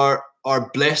chaps who are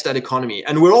blessed at economy,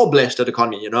 and we're all blessed at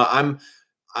economy. You know,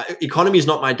 economy is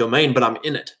not my domain, but I'm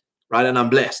in it, right? And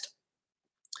I'm blessed.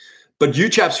 But you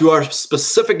chaps who are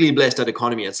specifically blessed at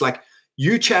economy, it's like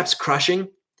you chaps crushing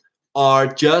are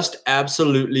just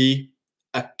absolutely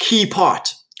a key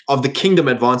part of the kingdom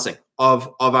advancing, of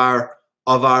our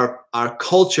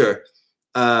culture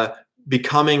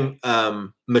becoming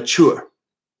mature.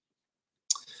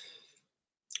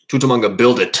 Tutamanga,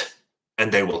 build it,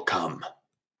 and they will come.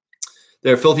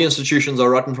 Their filthy institutions are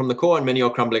rotten from the core, and many are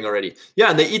crumbling already.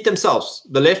 Yeah, and they eat themselves.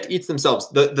 The left eats themselves.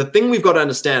 The thing we've got to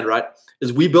understand, right,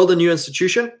 is we build a new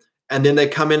institution, and then they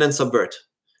come in and subvert.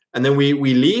 And then we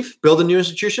leave, build a new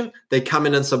institution, they come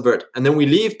in and subvert. And then we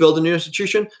leave, build a new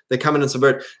institution, they come in and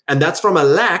subvert. And that's from a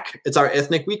lack, it's our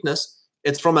ethnic weakness,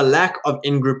 it's from a lack of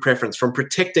in-group preference, from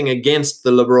protecting against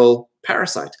the liberal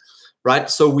parasite, right?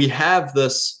 So we have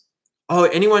this, oh,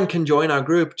 anyone can join our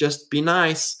group, just be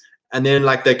nice. And then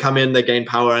like they come in, they gain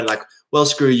power and like, well,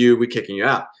 screw you, we're kicking you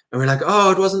out. And we're like, oh,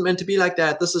 it wasn't meant to be like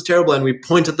that. This is terrible. And we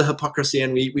point at the hypocrisy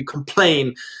and we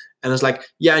complain. And it's like,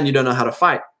 yeah, and you don't know how to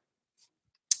fight.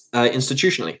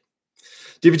 Institutionally.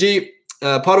 DVG,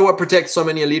 part of what protects so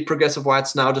many elite progressive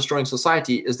whites now destroying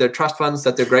society is their trust funds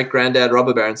that their great-granddad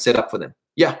robber baron set up for them.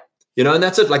 Yeah, you know, and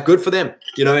that's it, like good for them.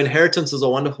 You know, inheritance is a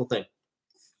wonderful thing.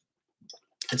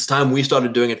 It's time we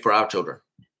started doing it for our children.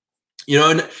 You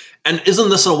know, and isn't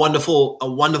this a wonderful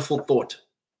thought?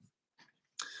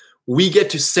 We get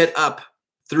to set up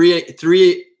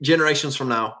three generations from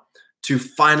now to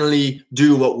finally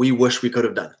do what we wish we could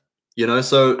have done. You know,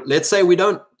 so let's say we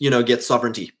don't, you know, get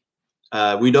sovereignty.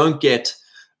 We don't get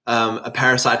a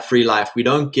parasite-free life. We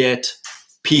don't get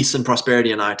peace and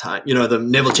prosperity in our time. You know, the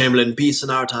Neville Chamberlain peace in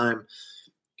our time.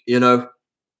 You know,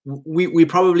 we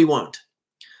probably won't.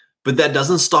 But that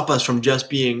doesn't stop us from just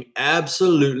being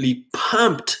absolutely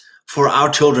pumped for our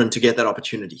children to get that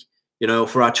opportunity. You know,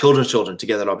 for our children's children to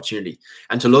get that opportunity.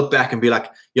 And to look back and be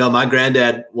like, yo, my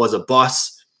granddad was a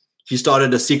boss. He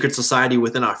started a secret society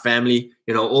within our family.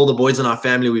 You know, all the boys in our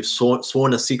family, we've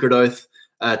sworn a secret oath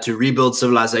to rebuild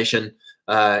civilization.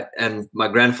 And my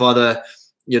grandfather,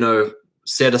 you know,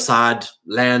 set aside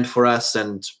land for us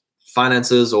and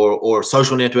finances or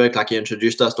social network. Like he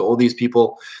introduced us to all these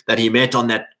people that he met on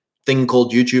that thing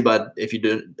called YouTube. If you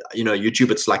do, you know,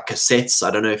 YouTube, it's like cassettes.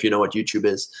 I don't know if you know what YouTube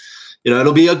is. You know,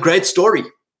 it'll be a great story.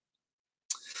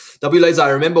 W. Laser, I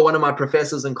remember one of my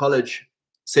professors in college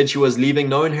said she was leaving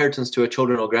no inheritance to her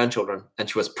children or grandchildren, and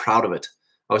she was proud of it.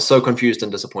 I was so confused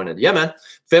and disappointed. Yeah, man.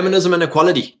 Feminism and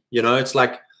equality. You know, it's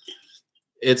like,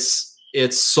 it's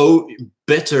so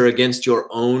bitter against your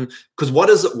own. Because what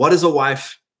is a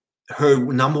wife? Her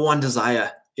number one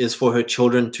desire is for her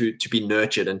children to be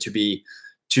nurtured and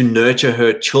to nurture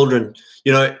her children.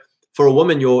 You know, for a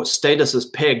woman, your status is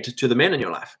pegged to the men in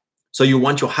your life. So you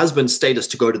want your husband's status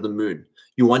to go to the moon.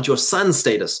 You want your son's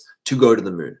status to go to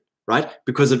the moon. Right?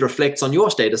 Because it reflects on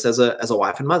your status as a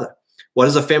wife and mother. What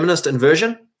is a feminist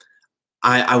inversion?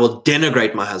 I will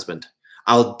denigrate my husband.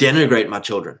 I'll denigrate my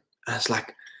children. And it's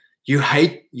like, you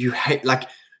hate, like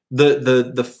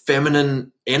the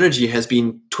feminine energy has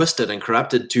been twisted and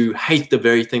corrupted to hate the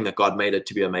very thing that God made it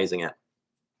to be amazing at.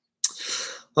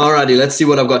 Alrighty, let's see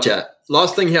what I've got here.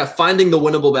 Last thing here, finding the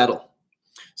winnable battle.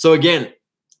 So again,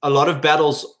 a lot of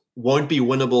battles won't be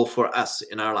winnable for us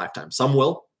in our lifetime. Some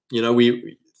will. You know,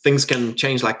 things can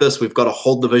change like this. We've got to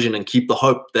hold the vision and keep the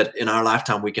hope that in our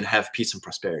lifetime we can have peace and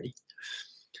prosperity.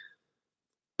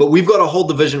 But we've got to hold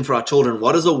the vision for our children.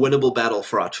 What is a winnable battle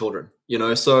for our children? You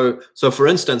know, so for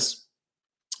instance,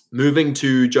 moving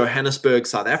to Johannesburg,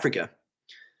 South Africa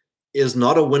is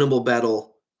not a winnable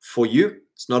battle for you.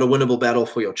 It's not a winnable battle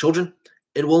for your children.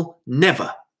 It will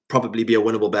never probably be a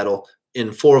winnable battle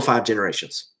in 4 or 5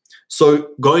 generations. So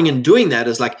going and doing that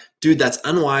is like, dude, that's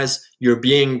unwise. You're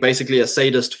being basically a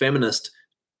sadist feminist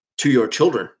to your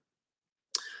children.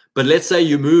 But let's say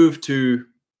you move to,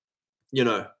 you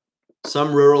know,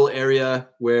 some rural area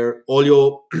where all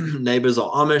your neighbors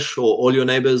are Amish or all your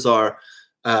neighbors are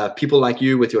people like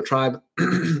you with your tribe,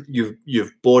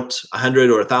 you've bought 100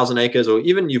 or 1,000 acres, or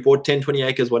even you've bought 10, 20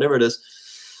 acres, whatever it is.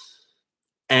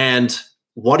 And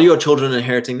what are your children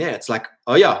inheriting there? It's like,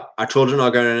 oh yeah, our children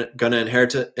are going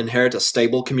to inherit a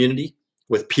stable community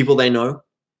with people they know.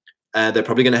 They're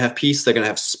probably going to have peace. They're going to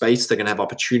have space. They're going to have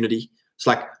opportunity. It's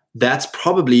like, that's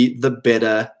probably the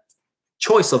better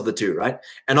choice of the two, right?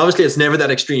 And obviously it's never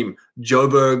that extreme,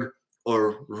 Joburg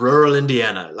or rural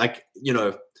Indiana. Like, you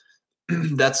know,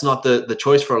 that's not the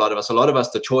choice for a lot of us. A lot of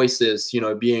us, the choice is, you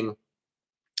know, being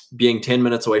 10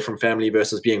 minutes away from family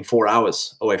versus being 4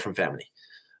 hours away from family.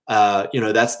 You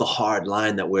know, that's the hard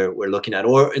line that we're looking at.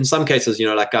 Or in some cases, you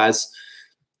know, like guys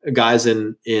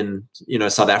in you know,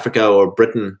 South Africa or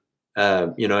Britain,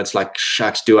 you know, it's like,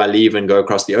 shucks, do I leave and go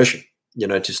across the ocean, you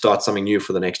know, to start something new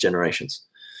for the next generations?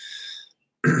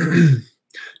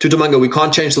 Tutamanga, we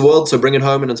can't change the world, so bring it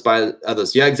home and inspire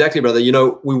others. Yeah, exactly, brother. You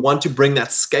know, we want to bring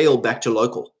that scale back to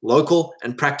local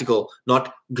and practical,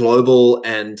 not global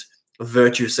and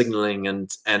virtue signaling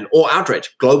or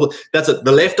outrage. Global. That's it.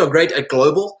 The left are great at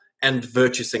global and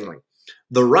virtue signaling.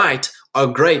 The right are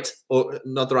great, or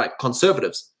not the right,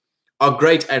 conservatives are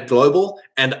great at global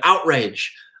and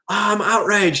outrage. I'm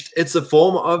outraged. It's a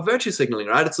form of virtue signaling,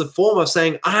 right? It's a form of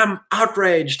saying, I'm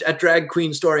outraged at Drag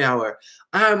Queen Story Hour.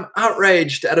 I'm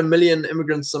outraged at 1 million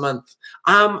immigrants a month.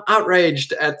 I'm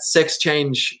outraged at sex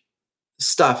change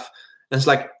stuff. And it's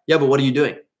like, yeah, but what are you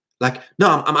doing? Like, no,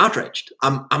 I'm outraged.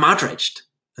 I'm outraged.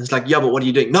 And it's like, yeah, but what are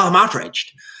you doing? No, I'm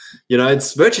outraged. You know,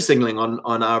 it's virtue signaling on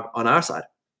our side.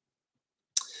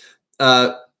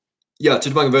 Yeah,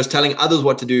 Tutamanga verse, telling others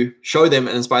what to do, show them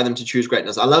and inspire them to choose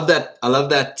greatness. I love that. I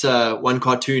love that one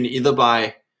cartoon, either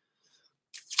by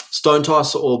Stone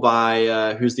Toss or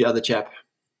by who's the other chap?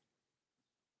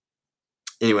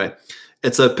 Anyway,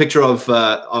 it's a picture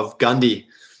of Gandhi,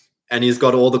 and he's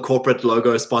got all the corporate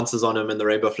logo sponsors on him and the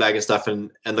rainbow flag and stuff. And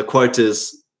the quote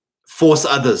is, force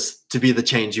others to be the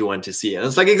change you want to see. And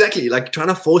it's like, exactly, like trying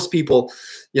to force people,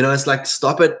 you know, it's like,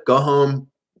 stop it, go home,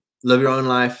 live your own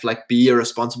life, like be a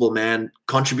responsible man,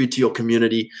 contribute to your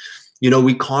community. You know,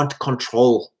 we can't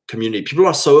control community. People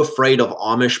are so afraid of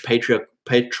Amish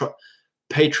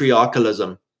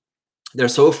patriarchalism. They're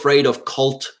so afraid of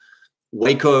cult,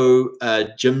 Waco,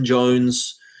 Jim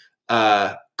Jones,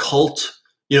 cult.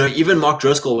 You know, even Mark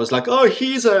Driscoll was like, oh,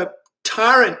 he's a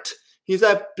tyrant. He's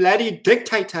a bloody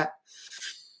dictator.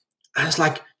 And it's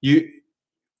like, you've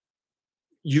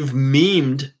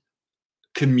memed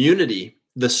community,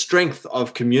 the strength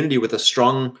of community with a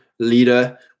strong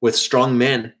leader, with strong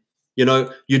men. You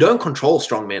know, you don't control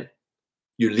strong men.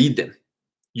 You lead them.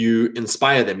 You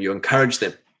inspire them. You encourage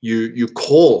them. You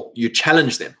call, you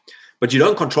challenge them. But you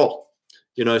don't control.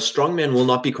 You know, strong men will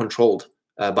not be controlled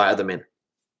by other men.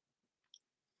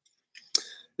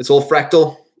 It's all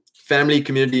fractal, family,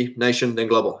 community, nation, then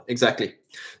global. Exactly.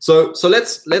 So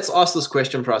let's ask this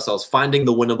question for ourselves, finding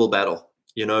the winnable battle.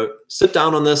 You know, sit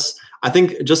down on this. I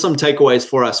think just some takeaways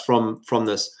for us from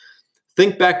this.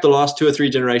 Think back the last 2 or 3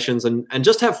 generations and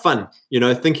just have fun, you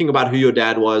know, thinking about who your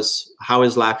dad was, how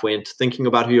his life went, thinking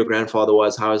about who your grandfather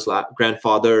was, how his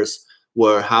grandfathers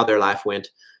were, how their life went,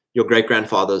 your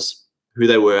great-grandfathers, who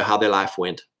they were, how their life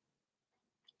went.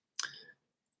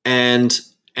 And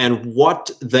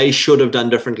what they should have done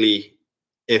differently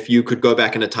if you could go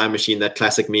back in a time machine, that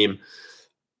classic meme,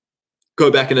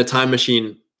 go back in a time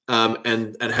machine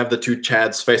and have the two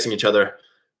Chads facing each other.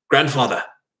 Grandfather,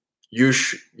 you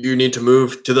need to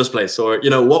move to this place. Or, you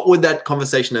know, what would that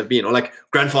conversation have been? Or like,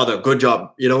 grandfather, good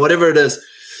job. You know, whatever it is.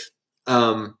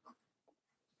 And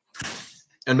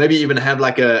maybe even have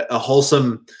like a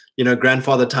wholesome, you know,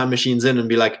 grandfather time machines in and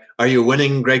be like, are you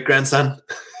winning, great-grandson?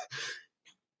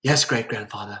 Yes,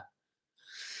 great-grandfather.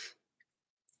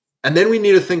 And then we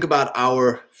need to think about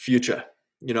our future,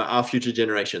 you know, our future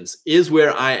generations. Is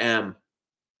where I am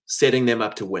setting them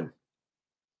up to win?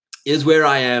 Is where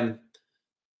I am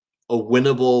a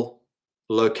winnable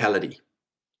locality?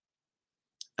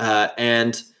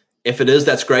 And if it is,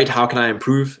 that's great. How can I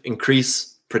improve,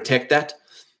 increase, protect that?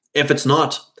 If it's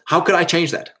not, how could I change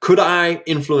that? Could I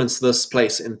influence this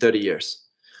place in 30 years?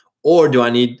 Or do I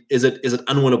need, is it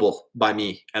unwinnable by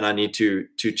me and I need to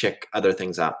check other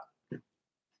things out?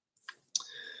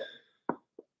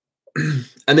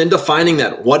 And then defining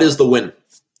that, what is the win?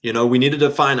 You know, we need to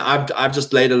define, I've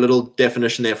just laid a little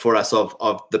definition there for us of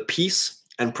the peace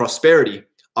and prosperity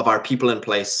of our people in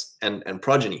place and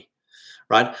progeny,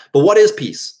 right? But what is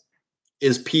peace?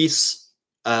 Is peace,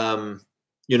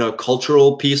 you know,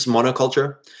 cultural peace,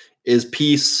 monoculture? Is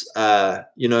peace,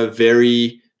 you know,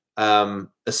 very,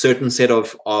 a certain set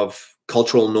of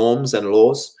cultural norms and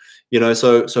laws? You know,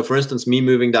 so for instance, me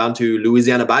moving down to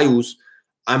Louisiana bayous,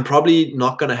 I'm probably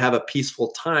not going to have a peaceful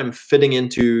time fitting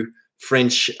into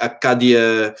French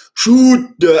Acadia,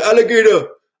 shoot the alligator.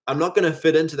 I'm not going to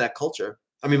fit into that culture.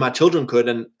 I mean, my children could,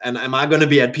 and am I going to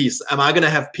be at peace? Am I going to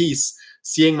have peace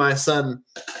seeing my son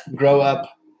grow up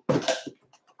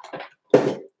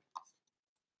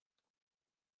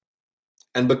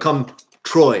and become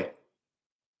Troy?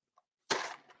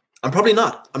 I'm probably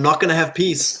not. I'm not going to have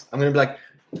peace. I'm going to be like,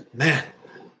 man,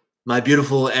 my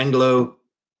beautiful Anglo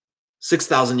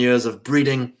 6,000 years of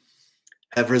breeding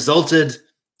have resulted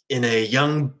in a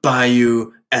young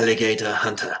bayou alligator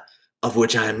hunter, of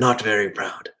which I am not very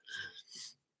proud.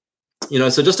 You know,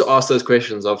 so just to ask those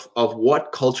questions of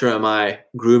what culture am I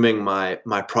grooming my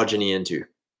progeny into?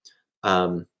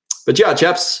 But yeah,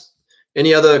 chaps,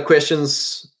 any other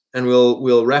questions? And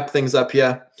we'll wrap things up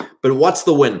here. But what's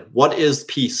the win? What is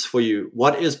peace for you?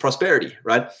 What is prosperity,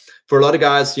 right? For a lot of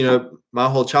guys, you know, my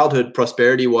whole childhood,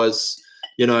 prosperity was,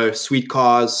 you know, sweet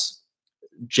cars,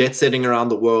 jet setting around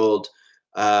the world,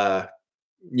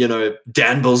 you know,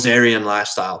 Dan Bilzerian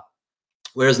lifestyle.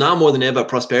 Whereas now more than ever,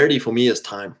 prosperity for me is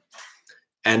time,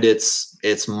 and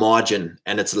it's margin,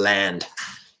 and it's land,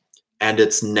 and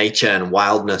it's nature and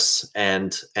wildness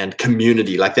and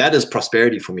community. Like that is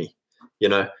prosperity for me. You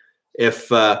know, if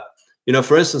you know,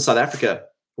 for instance, South Africa,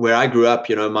 where I grew up,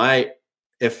 you know,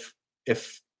 if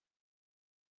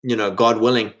you know, God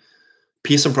willing,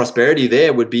 peace and prosperity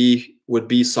there would be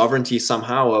sovereignty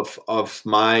somehow of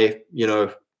my, you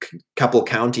know, couple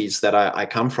counties that I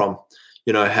come from,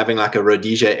 you know, having like a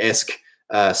Rhodesia-esque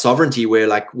sovereignty where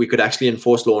like we could actually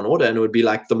enforce law and order, and it would be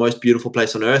like the most beautiful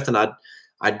place on earth, and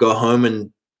I'd go home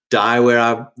and die where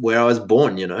I was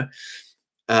born, you know.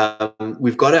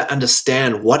 We've got to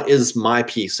understand what is my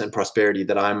peace and prosperity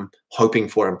that I'm hoping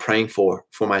for and praying for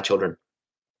my children.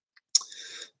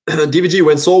 DVG,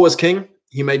 when Saul was king,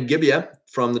 he made Gibeah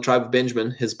from the tribe of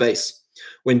Benjamin his base.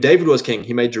 When David was king,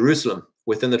 he made Jerusalem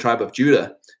within the tribe of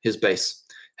Judah his base.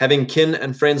 Having kin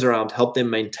and friends around helped them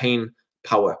maintain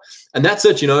power. And that's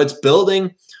it, you know, it's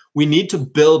building. We need to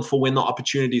build for when the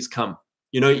opportunities come.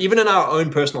 You know, even in our own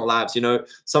personal lives, you know,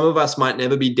 some of us might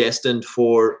never be destined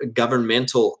for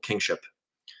governmental kingship.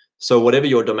 So whatever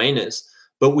your domain is,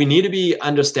 but we need to be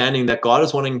understanding that God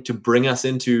is wanting to bring us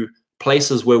into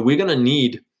places where we're going to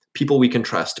need people we can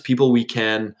trust, people we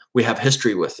have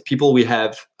history with, people we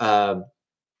have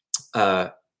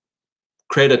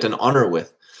credit and honor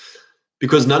with,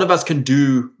 because none of us can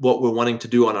do what we're wanting to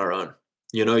do on our own.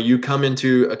 You know, you come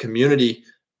into a community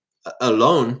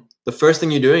alone, the first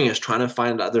thing you're doing is trying to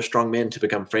find other strong men to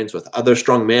become friends with, other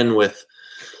strong men with,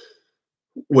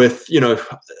 you know,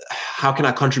 how can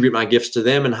I contribute my gifts to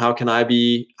them, and how can I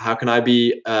be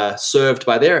served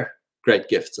by their great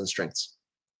gifts and strengths,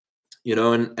 you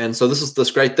know, and so this is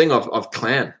this great thing of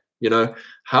clan, you know,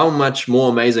 how much more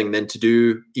amazing than to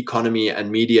do economy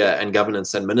and media and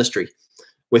governance and ministry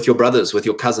with your brothers, with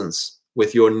your cousins,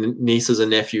 with your nieces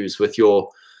and nephews, with your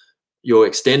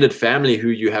extended family who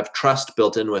you have trust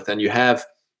built in with, and you have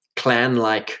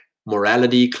clan-like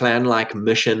morality, clan-like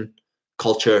mission,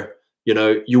 culture. You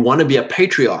know, you want to be a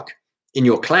patriarch in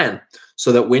your clan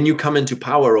so that when you come into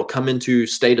power or come into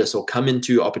status or come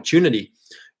into opportunity,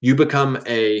 you become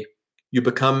a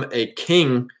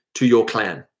king to your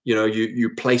clan. You know,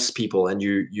 you place people and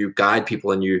you guide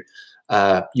people and you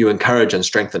encourage and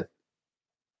strengthen.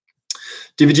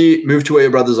 DVG, move to where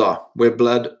your brothers are,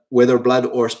 whether blood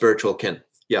or spiritual kin.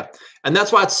 Yeah. And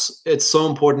that's why it's so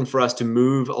important for us to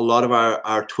move a lot of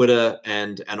our Twitter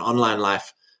and online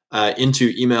life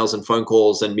into emails and phone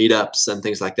calls and meetups and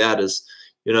things like that. Is,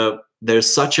 you know,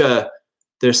 there's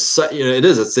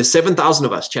 7,000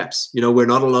 of us, chaps. You know, we're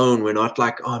not alone. We're not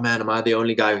like, oh man, am I the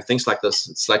only guy who thinks like this?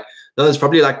 It's like, no, there's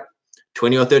probably like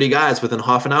 20 or 30 guys within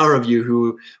half an hour of you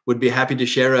who would be happy to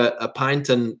share a pint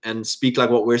and speak like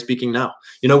what we're speaking now.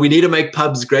 You know, we need to make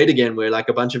pubs great again, where like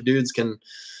a bunch of dudes can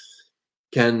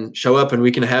show up and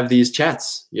we can have these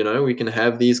chats. You know, we can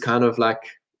have these kind of like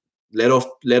let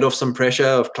off some pressure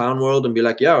of clown world and be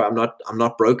like, yeah, I'm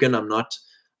not broken. I'm not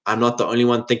the only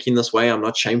one thinking this way. I'm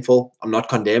not shameful. I'm not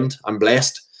condemned. I'm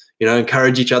blessed. You know,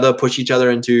 encourage each other, push each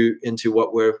other into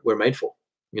what we're made for.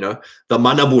 You know, the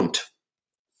Manabund.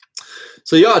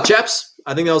 So yeah, chaps,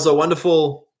 I think that was a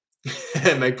wonderful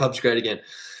make pubs great again.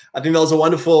 I think that was a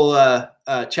wonderful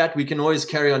chat. We can always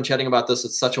carry on chatting about this.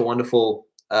 It's such a wonderful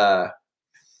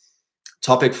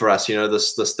topic for us. You know,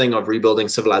 this thing of rebuilding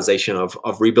civilization, of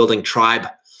rebuilding tribe,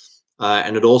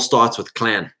 and it all starts with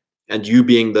clan, and you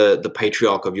being the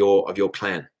patriarch of your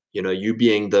clan. You know, you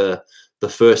being the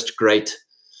first great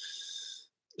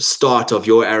start of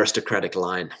your aristocratic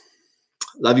line.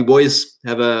 Love you, boys.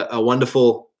 Have a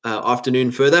wonderful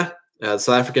afternoon further. South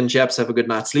African chaps, have a good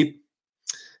night's sleep.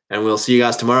 And we'll see you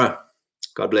guys tomorrow.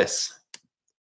 God bless.